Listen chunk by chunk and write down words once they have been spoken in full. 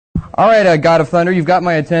All right, God of Thunder, you've got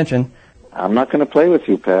my attention. I'm not going to play with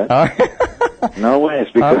you, Pat. No way. It's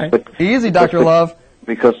because Easy, Dr. Love.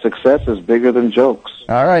 Because success is bigger than jokes.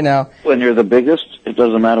 All right, now. When you're the biggest, it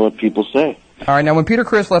doesn't matter what people say. All right, now when Peter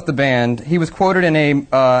Criss left the band, he was quoted in an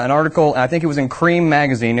article, I think it was in Cream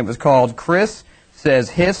magazine. It was called "Criss Says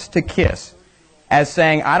Hiss to Kiss," as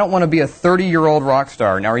saying, I don't want to be a 30-year-old rock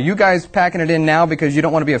star. Now, are you guys packing it in now because you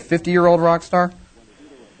don't want to be a 50-year-old rock star?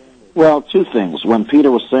 Well, two things. When Peter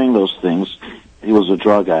was saying those things, he was a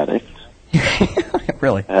drug addict.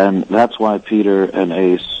 Really? And that's why Peter and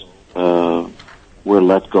Ace were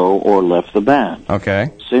let go or left the band.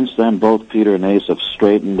 Okay. Since then, both Peter and Ace have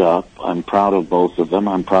straightened up. I'm proud of both of them.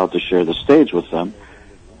 I'm proud to share the stage with them.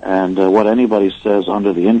 And what anybody says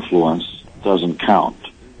under the influence doesn't count.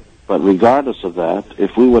 But regardless of that,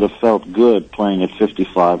 if we would have felt good playing at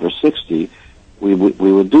 55 or 60, we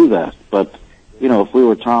would do that. But, you know, if we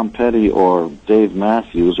were Tom Petty or Dave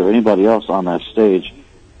Matthews or anybody else on that stage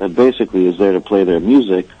that basically is there to play their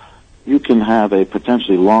music, you can have a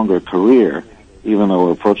potentially longer career, even though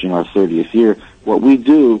we're approaching our 30th year. What we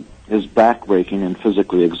do is backbreaking and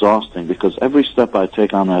physically exhausting, because every step I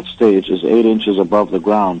take on that stage is 8 inches above the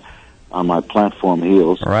ground on my platform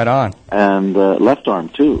heels. Right on. And left arm,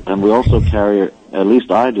 too. And we also carry, at least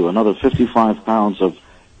I do, another 55 pounds of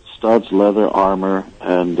studs, leather, armor,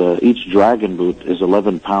 and each dragon boot is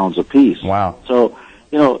 11 pounds apiece. Wow. So,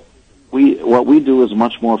 you know, what we do is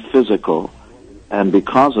much more physical, and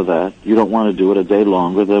because of that, you don't want to do it a day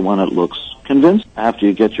longer than when it looks convincing. After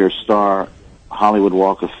you get your star Hollywood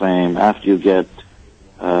Walk of Fame, after you get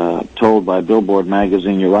told by Billboard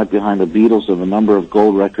magazine you're right behind the Beatles in the number of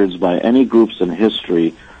gold records by any groups in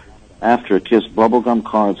history, after Kiss bubblegum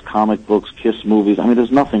cards, comic books, Kiss movies, I mean,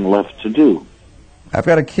 there's nothing left to do. I've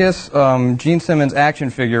got a Kiss Gene SImmons action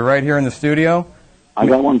figure right here in the studio. I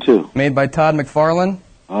got one, too. Made by Todd McFarlane,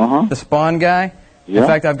 the Spawn guy. Yeah. In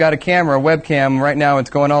fact, I've got a camera, a webcam, right now. It's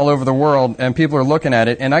going all over the world, and people are looking at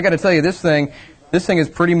it. And I got to tell you, this thing is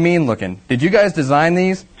pretty mean looking. Did you guys design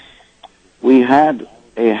these? We had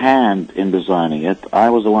a hand in designing it. I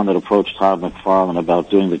was the one that approached Todd McFarlane about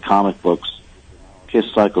doing the comic books, Kiss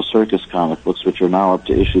Psycho Circus comic books, which are now up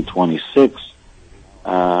to issue 26,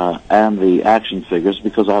 and the action figures,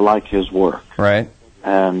 because I like his work. Right.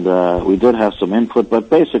 And we did have some input, but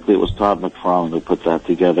basically it was Todd McFarlane who put that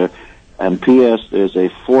together. And P.S. there's a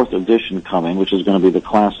 4th edition coming, which is going to be the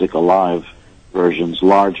classic Alive versions,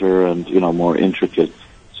 larger and, you know, more intricate.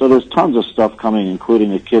 So there's tons of stuff coming,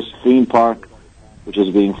 including a Kiss theme park, which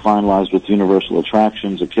is being finalized with Universal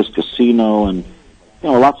Attractions, a Kiss casino, and, you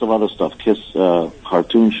know, lots of other stuff, Kiss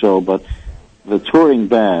cartoon show. But the touring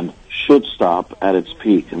band should stop at its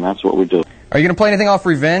peak, and that's what we do. Are you going to play anything off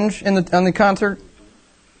Revenge on the concert?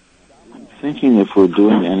 Thinking if we're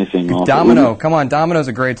doing anything off Domino. Come on, Domino's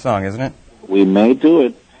a great song, isn't it? We may do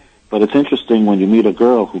it, but it's interesting when you meet a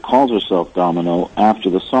girl who calls herself Domino after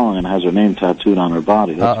the song and has her name tattooed on her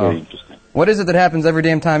body. That's very interesting. What is it that happens every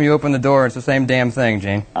damn time you open the door? It's the same damn thing,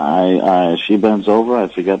 Gene. She bends over, I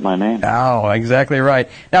forget my name. Oh, exactly right.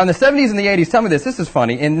 Now, in the 70s and the 80s, tell me this is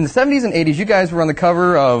funny. In the 70s and 80s, you guys were on the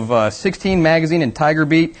cover of 16 magazine and Tiger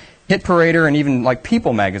Beat, Hit Parader, and even like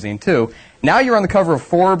People magazine, too. Now you're on the cover of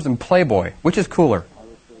Forbes and Playboy. Which is cooler?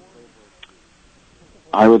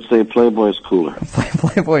 I would say Playboy is cooler.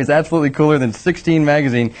 Playboy is absolutely cooler than 16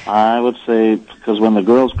 magazine. I would say, because when the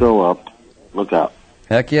girls grow up, look out.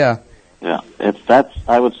 Heck yeah. Yeah,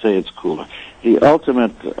 I would say it's cooler. The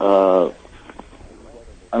ultimate,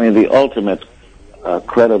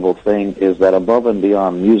 credible thing is that above and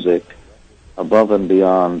beyond music, above and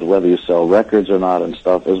beyond whether you sell records or not and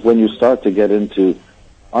stuff, is when you start to get into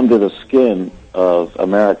under the skin of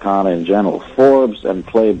Americana in general. Forbes and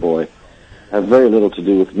Playboy have very little to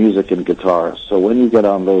do with music and guitars. So when you get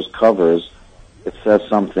on those covers, it says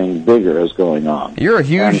something bigger is going on. You're a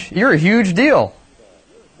huge deal.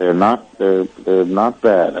 They're not bad,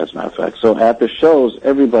 as a matter of fact. So at the shows,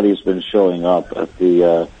 everybody's been showing up. At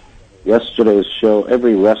the yesterday's show,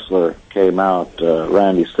 every wrestler came out.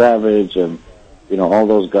 Randy Savage and, you know, all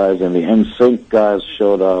those guys, and the NSYNC guys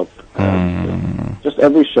showed up. Just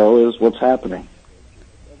every show is what's happening.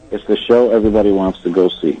 It's the show everybody wants to go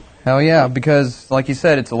see. Hell yeah, because, like you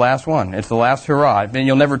said, it's the last one. It's the last hurrah. And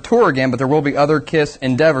you'll never tour again, but there will be other Kiss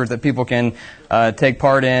endeavors that people can take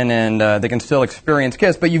part in, and they can still experience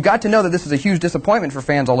Kiss. But you've got to know that this is a huge disappointment for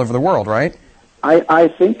fans all over the world, right? I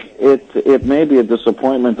think it may be a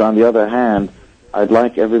disappointment. On the other hand, I'd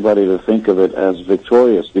like everybody to think of it as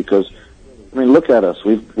victorious, because, I mean, look at us.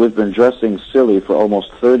 We've been dressing silly for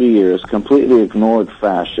almost 30 years, completely ignored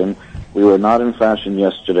fashion. We were not in fashion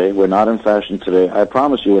yesterday. We're not in fashion today. I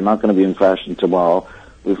promise you we're not going to be in fashion tomorrow.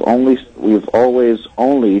 We've always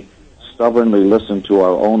only stubbornly listened to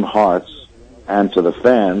our own hearts and to the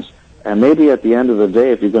fans. And maybe at the end of the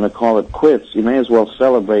day, if you're going to call it quits, you may as well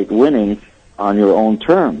celebrate winning on your own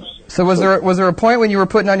terms. So was there a point when you were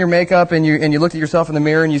putting on your makeup and you looked at yourself in the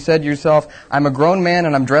mirror and you said to yourself, I'm a grown man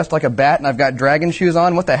and I'm dressed like a bat and I've got dragon shoes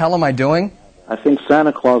on. What the hell am I doing? I think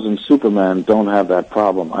Santa Claus and Superman don't have that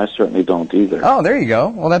problem. I certainly don't either. Oh, there you go.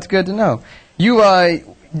 Well, that's good to know. Do you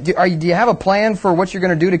have a plan for what you're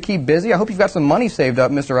going to do to keep busy? I hope you've got some money saved up,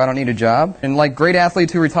 Mr. I Don't Need a Job. And like great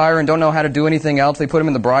athletes who retire and don't know how to do anything else, they put them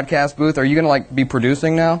in the broadcast booth. Are you going to like be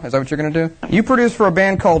producing now? Is that what you're going to do? You produced for a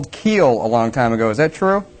band called Keel a long time ago. Is that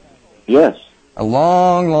true? Yes. A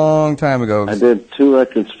long, long time ago. I did 2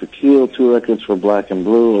 records for Keel, 2 records for Black and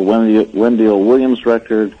Blue, a Wendy O. Williams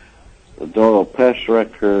record, a Doro Pesch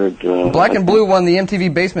record. Black and Blue won the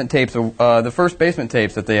MTV Basement Tapes, the first Basement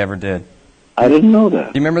Tapes that they ever did. I didn't know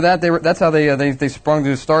that. Do you remember that? That's how they sprung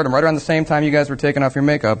to stardom, right around the same time you guys were taking off your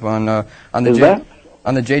makeup on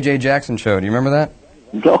the J.J. Jackson show. Do you remember that?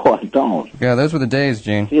 No, I don't. Yeah, those were the days,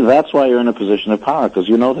 Gene. See, that's why you're in a position of power, because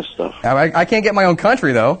you know this stuff. I can't get my own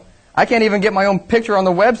country, though. I can't even get my own picture on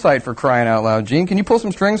the website, for crying out loud. Gene, can you pull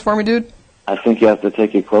some strings for me, dude? I think you have to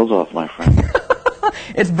take your clothes off, my friend.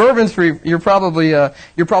 It's Bourbon Street. You're probably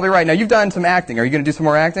right. Now, you've done some acting. Are you going to do some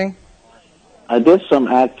more acting? I did some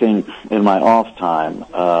acting in my off time.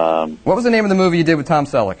 What was the name of the movie you did with Tom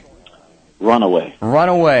Selleck? Runaway.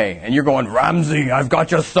 Runaway. And you're going, Ramsey, I've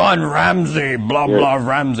got your son, Ramsey, blah, blah,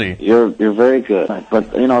 Ramsey. You're very good.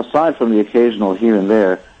 But, you know, aside from the occasional here and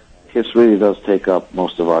there, Kiss really does take up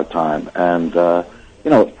most of our time. And, you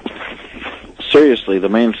know, seriously, the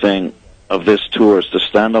main thing of this tour is to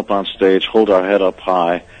stand up on stage, hold our head up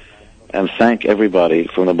high, and thank everybody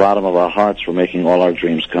from the bottom of our hearts for making all our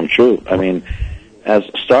dreams come true. I mean, as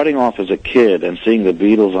starting off as a kid and seeing the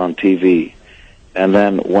Beatles on TV, and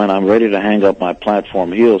then when I'm ready to hang up my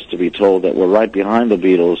platform heels to be told that we're right behind the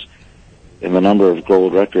Beatles in the number of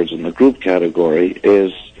gold records in the group category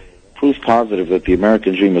is proof positive that the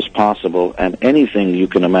American dream is possible, and anything you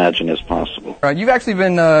can imagine is possible. You've actually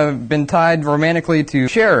been tied romantically to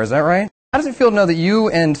Cher, is that right? How does it feel to know that you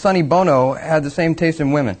and Sonny Bono had the same taste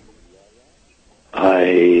in women?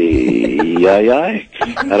 I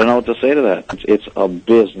don't know what to say to that. It's a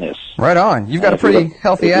business. Right on. You've got a pretty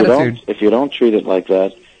healthy attitude. If you don't treat it like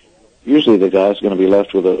that, usually the guy's going to be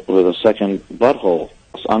left with a second butthole.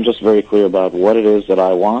 So I'm just very clear about what it is that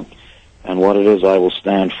I want and what it is I will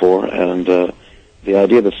stand for. And the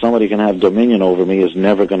idea that somebody can have dominion over me is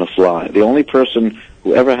never going to fly. The only person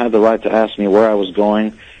who ever had the right to ask me where I was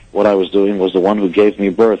going, what I was doing, was the one who gave me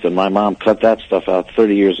birth, and my mom cut that stuff out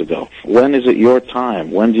 30 years ago. When is it your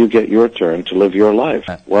time? When do you get your turn to live your life?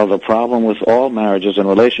 Well, the problem with all marriages and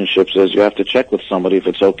relationships is you have to check with somebody if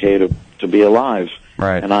it's okay to be alive.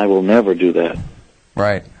 Right. And I will never do that.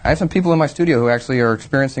 Right. I have some people in my studio who actually are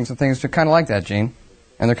experiencing some things kind of like that, Gene.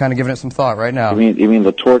 And they're kind of giving it some thought right now. You mean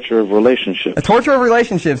the torture of relationships? The torture of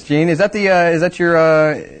relationships, Gene. Is that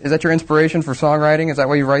your inspiration for songwriting? Is that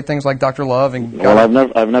why you write things like Dr. Love and? Well,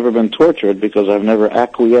 I've never been tortured because I've never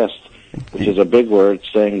acquiesced, which is a big word,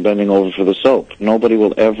 saying bending over for the soap. Nobody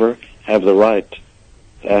will ever have the right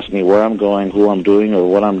to ask me where I'm going, who I'm doing, or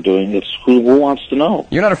what I'm doing. It's who wants to know.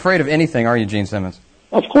 You're not afraid of anything, are you, Gene Simmons?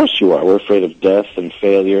 Of course you are. We're afraid of death and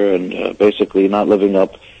failure and basically not living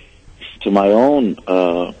up to my own,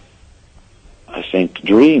 I think,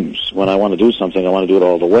 dreams. When I want to do something, I want to do it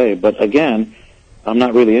all the way. But again, I'm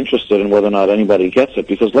not really interested in whether or not anybody gets it,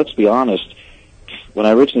 because let's be honest, when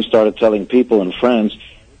I originally started telling people and friends,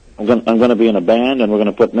 I'm going to be in a band and we're going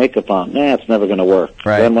to put makeup on, it's never going to work.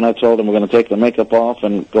 Right. Then when I told them we're going to take the makeup off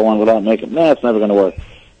and go on without makeup, it's never going to work.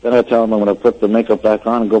 Then I tell them I'm going to put the makeup back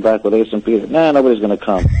on and go back with Ace and Peter, nobody's going to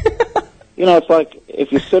come. You know, it's like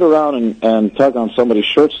if you sit around and tug on somebody's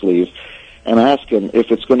shirt sleeve and ask him if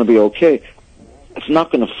it's going to be okay, it's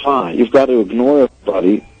not going to fly. You've got to ignore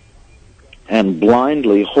everybody and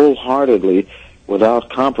blindly, wholeheartedly, without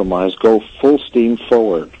compromise, go full steam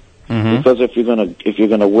forward. Mm-hmm. Because if you're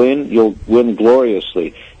gonna win, you'll win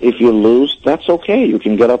gloriously. If you lose, that's okay. You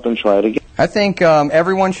can get up and try it again. I think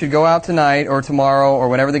everyone should go out tonight or tomorrow or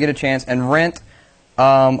whenever they get a chance and rent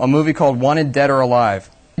a movie called Wanted Dead or Alive,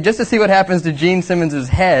 just to see what happens to Gene Simmons'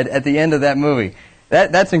 head at the end of that movie.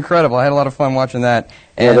 That's incredible. I had a lot of fun watching that.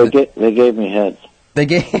 And yeah, they gave me head. They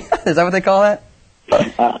gave? Is that what they call that?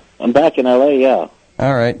 I'm back in L.A., yeah.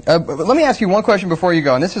 All right. But let me ask you one question before you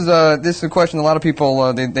go. And this is a question a lot of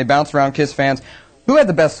people, they bounce around, Kiss fans. Who had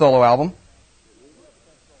the best solo album?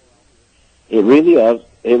 It really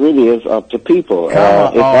is up to people.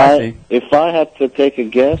 If I had to take a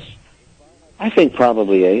guess, I think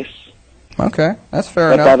probably Ace. Okay, that's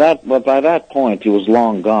fair enough. But by that point, he was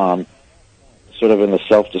long gone, sort of in the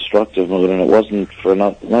self-destructive mood, and it wasn't for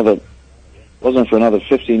another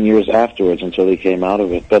 15 years afterwards until he came out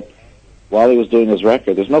of it. But while he was doing his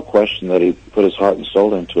record, there's no question that he put his heart and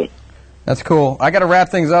soul into it. That's cool. I got to wrap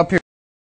things up here.